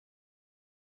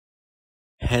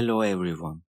Hello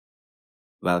everyone,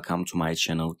 welcome to my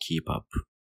channel Keep Up.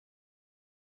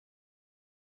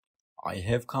 I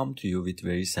have come to you with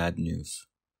very sad news.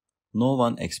 No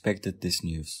one expected this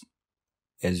news.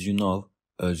 As you know,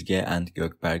 Özge and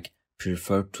Gökberk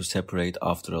preferred to separate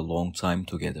after a long time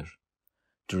together.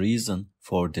 The reason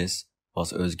for this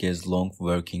was Özge's long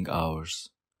working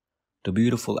hours. The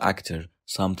beautiful actor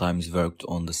sometimes worked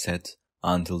on the set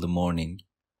until the morning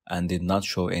and did not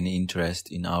show any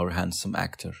interest in our handsome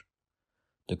actor.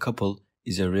 The couple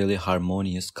is a really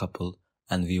harmonious couple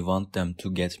and we want them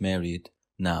to get married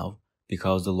now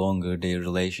because the longer their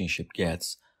relationship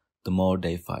gets, the more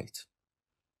they fight.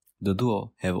 The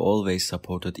duo have always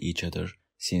supported each other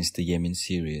since the Yemin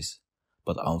series,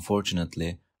 but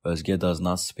unfortunately Özge does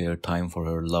not spare time for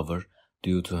her lover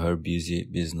due to her busy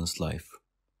business life.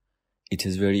 It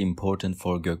is very important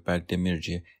for Gökberk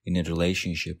Demirci in a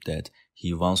relationship that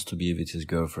he wants to be with his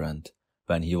girlfriend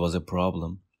when he was a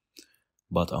problem,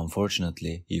 but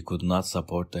unfortunately he could not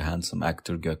support the handsome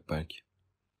actor Gökberk.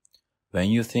 When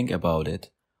you think about it,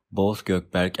 both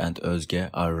Gökberk and Özge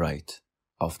are right.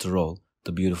 After all,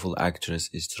 the beautiful actress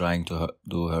is trying to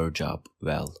do her job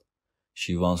well.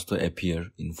 She wants to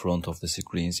appear in front of the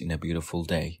screens in a beautiful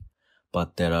day,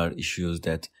 but there are issues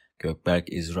that Gökberk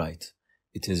is right.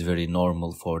 It is very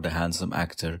normal for the handsome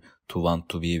actor to want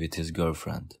to be with his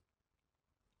girlfriend.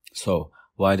 So,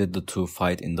 why did the two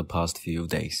fight in the past few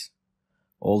days?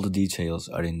 All the details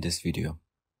are in this video.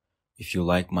 If you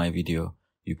like my video,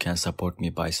 you can support me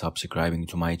by subscribing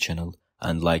to my channel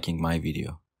and liking my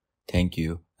video. Thank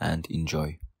you and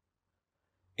enjoy.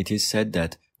 It is said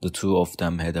that the two of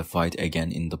them had a fight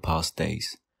again in the past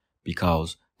days,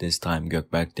 because this time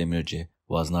Gökberk Demirci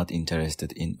was not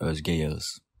interested in Özge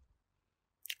Yağız.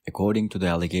 According to the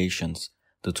allegations,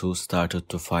 the two started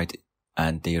to fight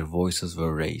and their voices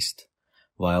were raised.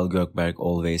 While Gökberk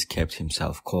always kept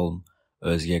himself calm,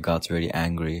 Özge got very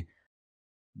angry.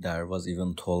 There was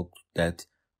even talk that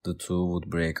the two would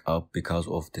break up because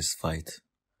of this fight.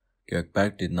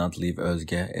 Gökberk did not leave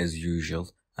Özge as usual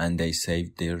and they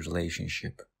saved their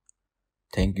relationship.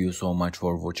 Thank you so much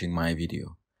for watching my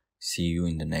video. See you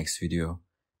in the next video.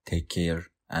 Take care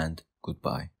and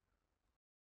goodbye.